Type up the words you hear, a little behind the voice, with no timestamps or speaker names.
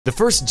The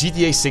first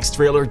GTA 6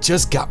 trailer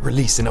just got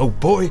released and oh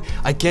boy,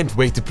 I can't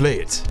wait to play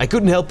it. I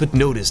couldn't help but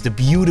notice the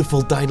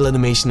beautiful title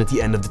animation at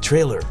the end of the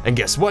trailer. And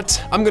guess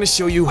what? I'm gonna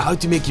show you how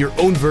to make your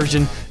own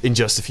version in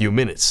just a few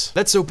minutes.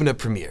 Let's open up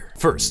Premiere.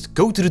 First,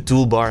 go to the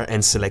toolbar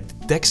and select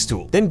the text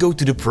tool. Then go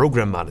to the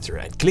program monitor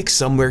and click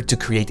somewhere to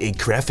create a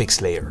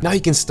graphics layer. Now you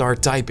can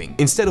start typing.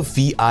 Instead of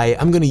VI,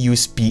 I'm gonna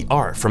use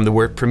PR from the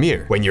word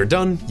Premiere. When you're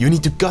done, you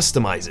need to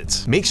customize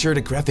it. Make sure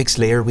the graphics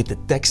layer with the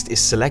text is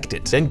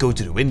selected. Then go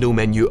to the window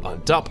menu on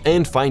top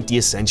and find the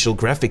essential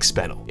graphics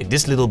panel. In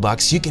this little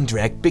box you can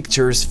drag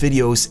pictures,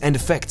 videos and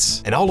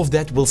effects, and all of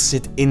that will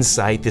sit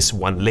inside this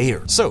one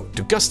layer. So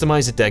to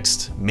customize the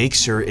text, make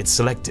sure it's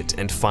selected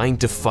and find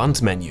the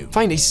font menu.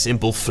 Find a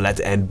simple flat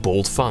and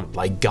bold font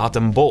like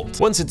Gotham Bold.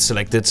 Once it's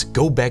selected,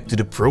 go back to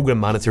the program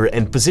monitor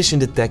and position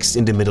the text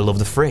in the middle of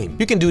the frame.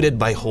 You can do that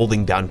by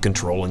holding down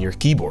Ctrl on your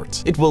keyboard.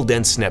 It will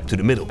then snap to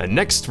the middle. And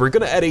next we're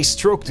gonna add a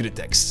stroke to the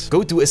text.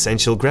 Go to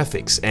Essential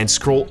Graphics and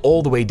scroll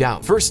all the way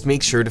down. First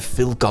make sure the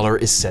fill color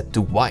is set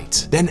to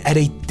white. Then add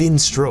a thin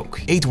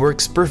stroke. 8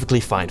 works perfectly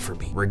fine for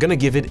me. We're gonna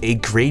give it a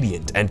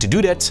gradient, and to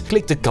do that,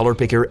 click the color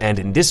picker and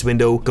in this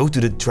window, go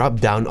to the drop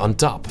down on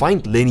top.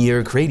 Find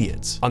linear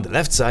gradient. On the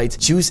left side,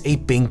 choose a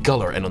pink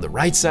color and on the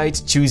right side,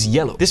 choose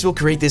yellow. This will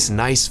create this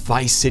nice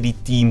Vice City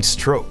themed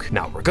stroke.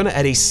 Now we're gonna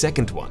add a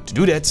second one. To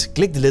do that,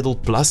 click the little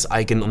plus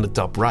icon on the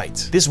top right.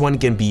 This one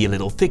can be a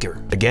little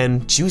thicker.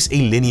 Again, choose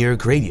a linear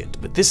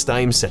gradient, but this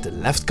time set the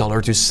left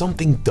color to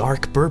something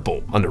dark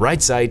purple. On the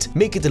right side,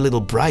 make it a little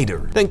brighter.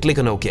 Then click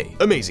on OK.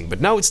 Amazing,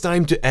 but now it's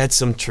time to add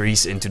some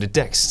trees into the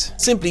text.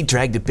 Simply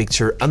drag the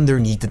picture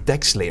underneath the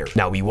text layer.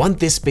 Now we want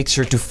this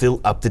picture to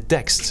fill up the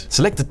text.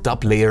 Select the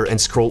top layer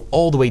and scroll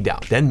all the way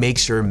down. Then make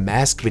sure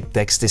mask with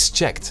text is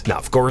checked. Now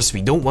of course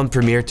we don't want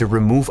Premiere to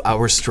remove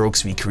our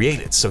strokes we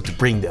created, so to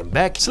bring them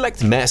back,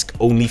 select mask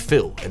only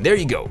fill. And there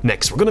you go.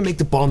 Next we're gonna make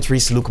the palm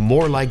trees look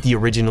more like the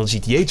original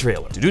GTA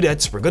trailer. To do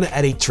that, we're gonna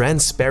add a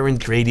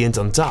transparent gradient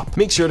on top.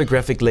 Make sure the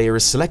graphic layer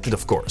is selected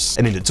of course.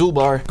 And in the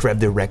toolbar, grab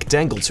the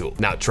rectangle tool.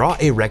 Now draw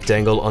a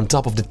rectangle on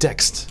top of the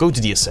text. Go to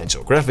the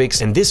Essential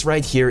Graphics, and this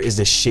right here is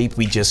the shape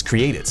we just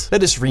created.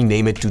 Let us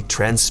rename it to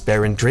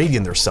Transparent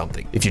Gradient or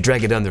something. If you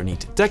drag it underneath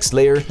the text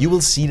layer, you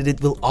will see that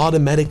it will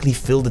automatically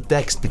fill the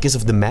text because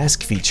of the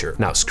mask feature.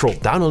 Now scroll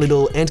down a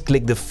little and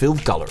click the fill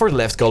color. For the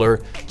left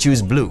color,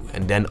 choose blue,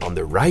 and then on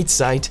the right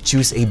side,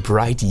 choose a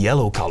bright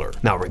yellow color.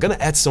 Now we're gonna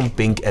add some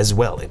pink as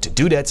well, and to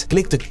do that,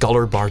 click the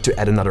color bar to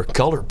add another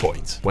color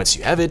point. Once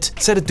you have it,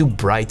 set it to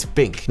bright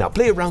pink. Now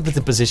play around with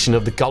the position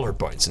of the color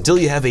points until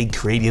you have a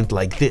gradient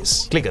like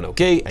this. Click on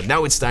OK, and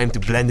now it's time to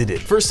blend it in.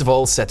 First of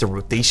all, set the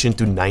rotation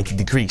to 90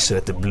 degrees so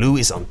that the blue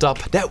is on top.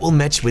 That will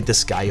match with the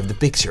sky of the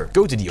picture.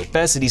 Go to the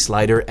opacity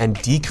slider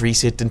and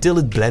decrease it until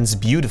it blends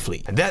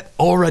beautifully. And that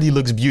already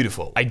looks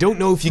beautiful. I don't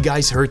know if you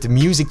guys heard the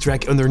music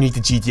track underneath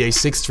the GTA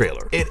 6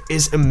 trailer. It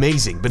is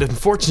amazing, but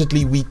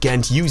unfortunately we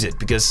can't use it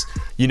because,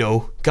 you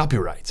know,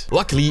 copyright.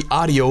 Luckily,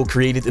 Audio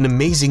created an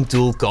amazing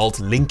tool called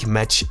Link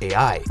Match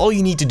AI. All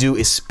you need to do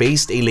is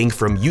paste a link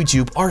from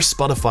YouTube or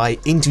Spotify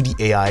into the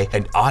AI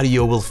and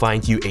Audio will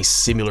find you a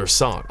similar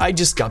song. I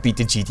just copied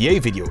the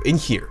GTA video in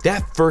here.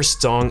 That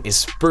first song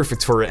is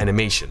perfect for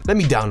animation. Let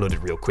me download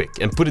it real quick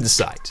and put it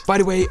aside. By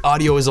the way,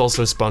 Audio is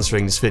also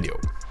sponsoring this video.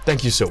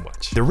 Thank you so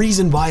much. The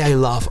reason why I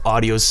love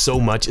Audio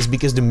so much is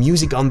because the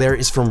music on there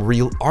is from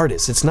real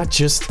artists. It's not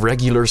just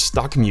regular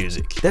stock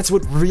music. That's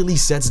what really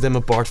sets them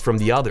apart from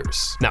the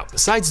others. Now,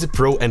 besides the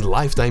Pro and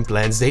Lifetime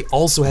plans, they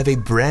also have a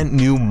brand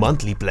new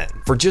monthly plan.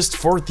 For just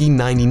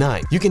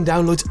 $14.99, you can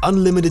download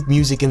unlimited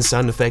music and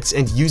sound effects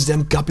and use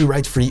them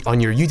copyright-free on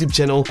your YouTube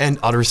channel and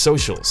other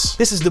socials.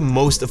 This is the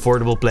most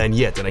affordable plan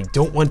yet, and I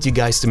don't want you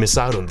guys to miss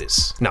out on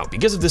this. Now,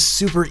 because of the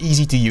super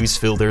easy to use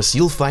filters,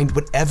 you'll find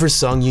whatever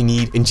song you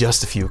need in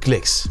just a few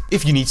clicks.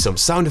 If you need some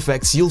sound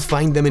effects, you'll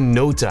find them in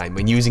no time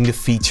when using the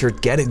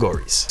featured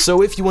categories.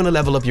 So if you want to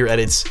level up your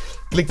edits,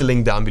 click the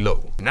link down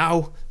below.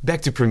 Now,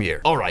 back to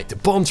Premiere. Alright, the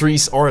palm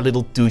trees are a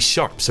little too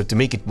sharp, so to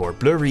make it more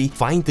blurry,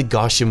 find the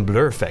Gaussian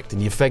blur effect in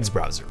the effects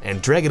browser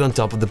and drag it on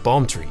top of the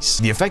palm trees.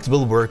 The effect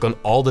will work on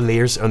all the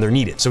layers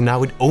underneath it, so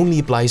now it only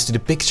applies to the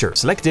picture.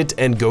 Select it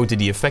and go to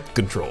the effect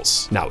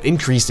controls. Now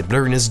increase the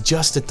blurriness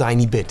just a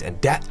tiny bit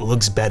and that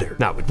looks better.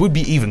 Now it would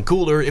be even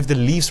cooler if the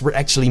leaves were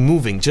actually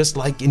moving just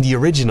like in the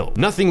original.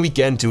 Nothing we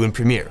can do in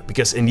Premiere,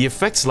 because in the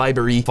effects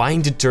library,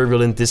 find the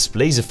turbulent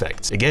displays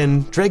effect.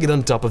 Again, drag it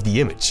on top of the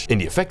image. In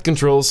the effect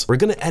controls, we're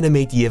gonna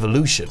animate the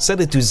evolution. Set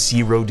it to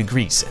 0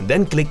 degrees and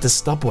then click the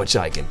stopwatch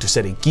icon to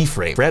set a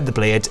keyframe. Grab the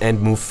playhead and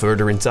move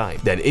further in time.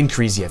 Then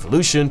increase the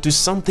evolution to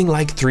something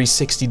like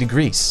 360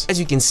 degrees. As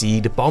you can see,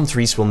 the palm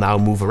trees will now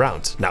move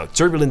around. Now,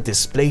 turbulent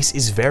displays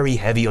is very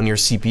heavy on your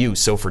CPU,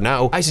 so for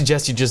now, I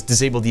suggest you just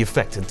disable the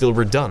effect until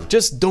we're done.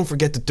 Just don't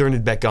forget to turn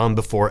it back on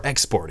before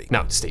exporting.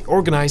 Now, to stay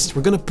organized,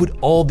 we're gonna put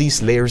all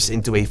these layers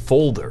into a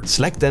folder.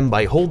 Select them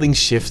by holding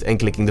Shift and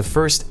clicking the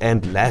first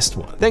and last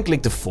one. Then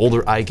click the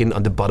folder icon icon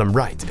on the bottom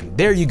right, and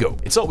there you go.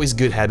 It's always a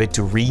good habit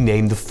to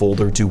rename the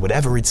folder to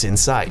whatever it's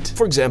inside.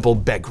 For example,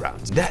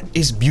 background. That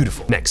is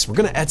beautiful. Next, we're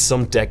gonna add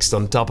some text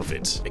on top of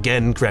it.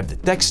 Again, grab the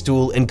text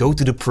tool and go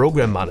to the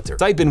program monitor.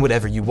 Type in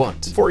whatever you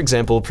want. For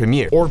example,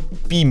 Premiere or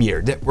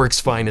Premiere, that works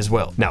fine as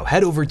well. Now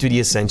head over to the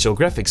Essential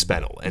Graphics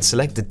panel and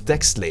select the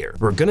text layer.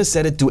 We're gonna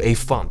set it to a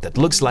font that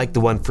looks like the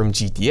one from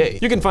GTA.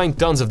 You can find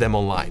tons of them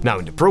online. Now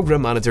in the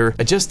program monitor,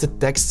 adjust the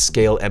text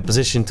scale and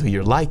position to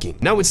your liking.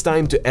 Now it's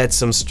time to add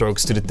some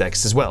strokes to the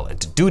text as well, and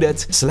to do that,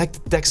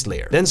 select the text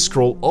layer. Then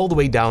scroll all the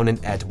way down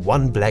and add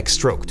one black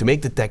stroke to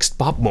make the text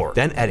pop more.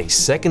 Then add a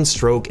second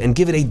stroke and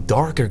give it a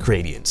darker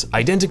gradient,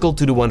 identical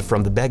to the one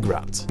from the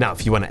background. Now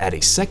if you want to add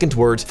a second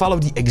word, follow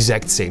the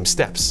exact same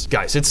steps.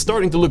 Guys, it's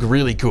starting to look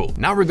really cool.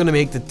 Now we're gonna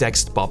make the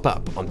text pop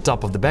up on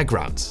top of the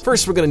background.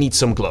 First we're gonna need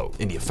some glow.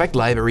 In the effect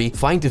library,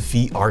 find the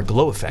VR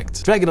glow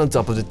effect. Drag it on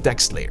top of the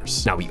text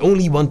layers. Now we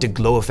only want the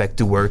glow effect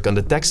to work on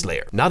the text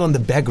layer, not on the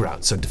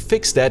background. So to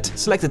fix that,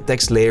 select the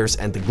text layers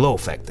and the glow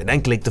effect, and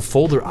then click the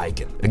folder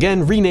icon.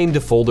 Again, rename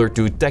the folder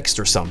to text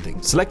or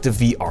something. Select the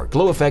VR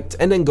glow effect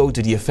and then go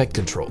to the effect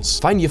controls.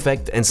 Find the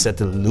effect and set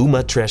the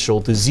luma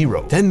threshold to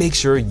 0. Then make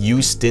sure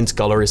use tint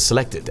color is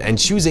selected and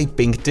choose a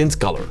pink tint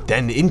color.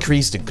 Then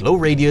increase the glow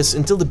radius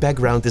until the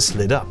background is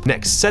lit up.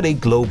 Next, set a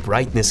glow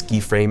brightness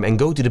keyframe and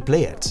go to the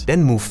playhead.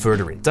 Then move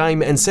further in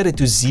time and set it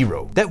to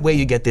 0. That way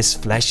you get this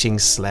flashing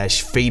 /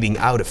 fading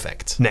out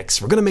effect.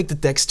 Next, we're gonna make the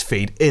text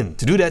fade in.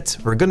 To do that,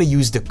 we're gonna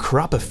use the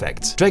crop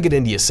effect. Drag it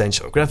in the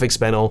Essential Graphics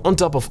panel on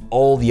top of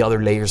all the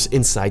other layers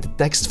inside the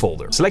text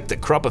folder. Select the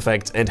crop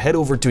effect and head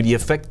over to the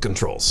effect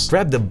controls.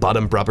 Grab the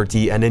bottom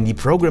property and in the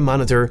program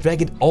monitor,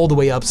 drag it all the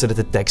way up so that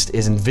the text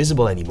isn't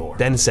visible anymore.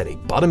 Then set a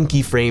bottom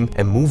keyframe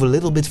and move a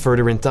little bit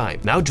further in time.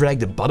 Now drag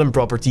the bottom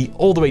property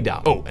all the way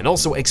down. Oh, and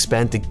also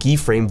expand the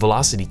keyframe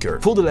velocity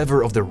curve. Pull the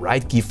lever of the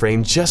right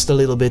keyframe just a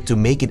little bit to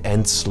make it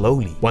end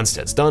slowly. Once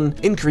that's done,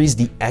 increase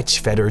the edge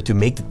feather to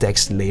make the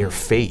text layer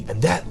fade.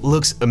 And that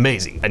looks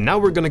amazing. And now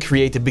we're gonna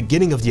create the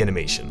beginning of the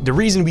animation. The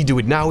reason we do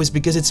it now is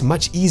because it's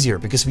much easier,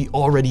 because we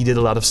already did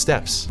a lot of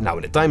steps. Now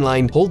in the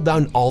timeline, hold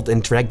down Alt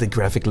and drag the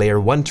graphic layer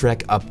one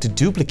track up to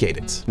duplicate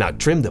it. Now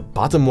trim the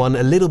bottom one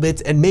a little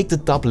bit and make the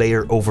top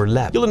layer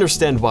overlap. You'll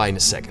understand why in a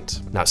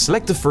second. Now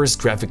select the first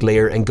graphic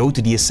layer and go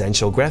to the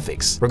Essential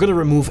Graphics. We're gonna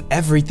remove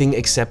everything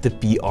except the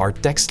PR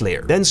text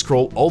layer. Then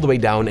scroll all the way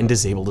down and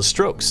disable the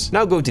strokes.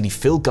 Now go to the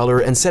fill color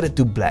and set it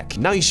to black.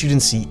 Now you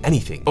shouldn't see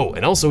anything. Oh,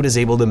 and also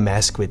disable the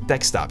mask with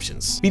text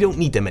options. We don't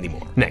need them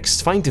anymore.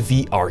 Next, find the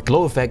VR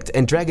glow effect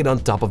and drag it on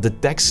top of the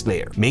text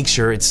layer. Make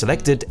sure it's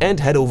selected and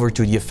head over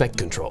to the effect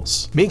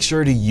controls. Make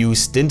sure the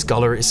use tint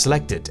color is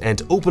selected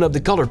and open up the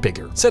color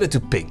picker. Set it to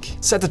pink.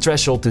 Set the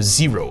threshold to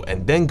 0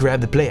 and then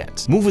grab the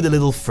playhead. Move it a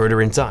little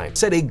further in time.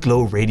 Set a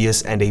glow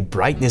radius and a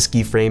brightness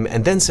keyframe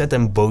and then set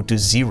them both to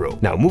 0.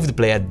 Now move the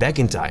playhead back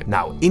in time.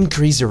 Now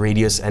increase the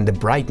radius and the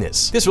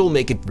brightness. This will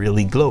make it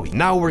really glowy.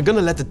 Now we're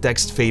gonna let the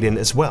text fade in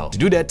as well. To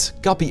do that,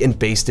 copy and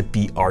paste the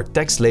PR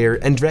text layer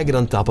and drag it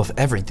on top of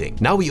everything.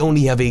 Now we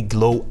only have a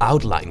glow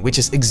outline, which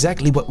is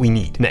exactly what we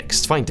need.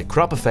 Next, find the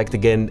crop effect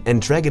again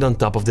and drag it on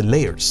top of the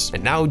layers.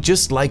 And now,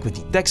 just like with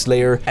the text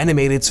layer,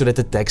 animate it so that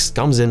the text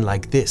comes in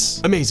like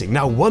this. Amazing.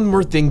 Now one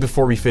more thing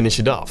before we finish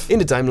it off. In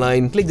the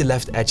timeline, click the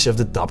left edge of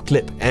the top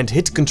clip and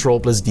hit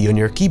Ctrl+D on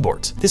your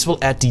keyboard. This will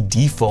add the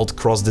default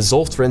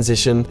cross-dissolve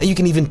transition, and you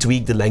can even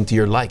tweak the length to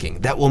your liking.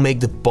 That will make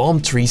the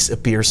palm trees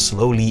appear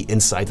slowly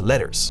inside the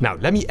letters. Now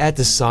let me add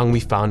the song we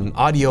found in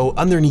audio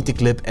underneath the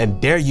clip,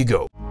 and there you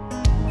go.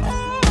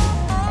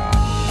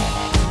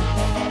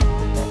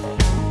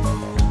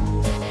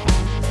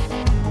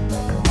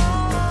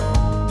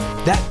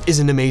 That is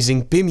an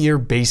amazing Premiere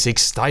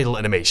Basics title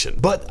animation.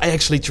 But I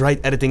actually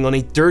tried editing on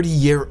a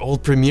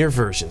 30-year-old Premiere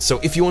version. So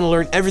if you want to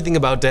learn everything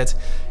about that,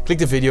 click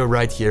the video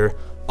right here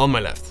on my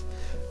left.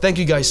 Thank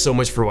you guys so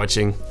much for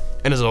watching.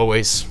 And as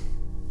always,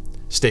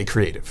 stay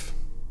creative.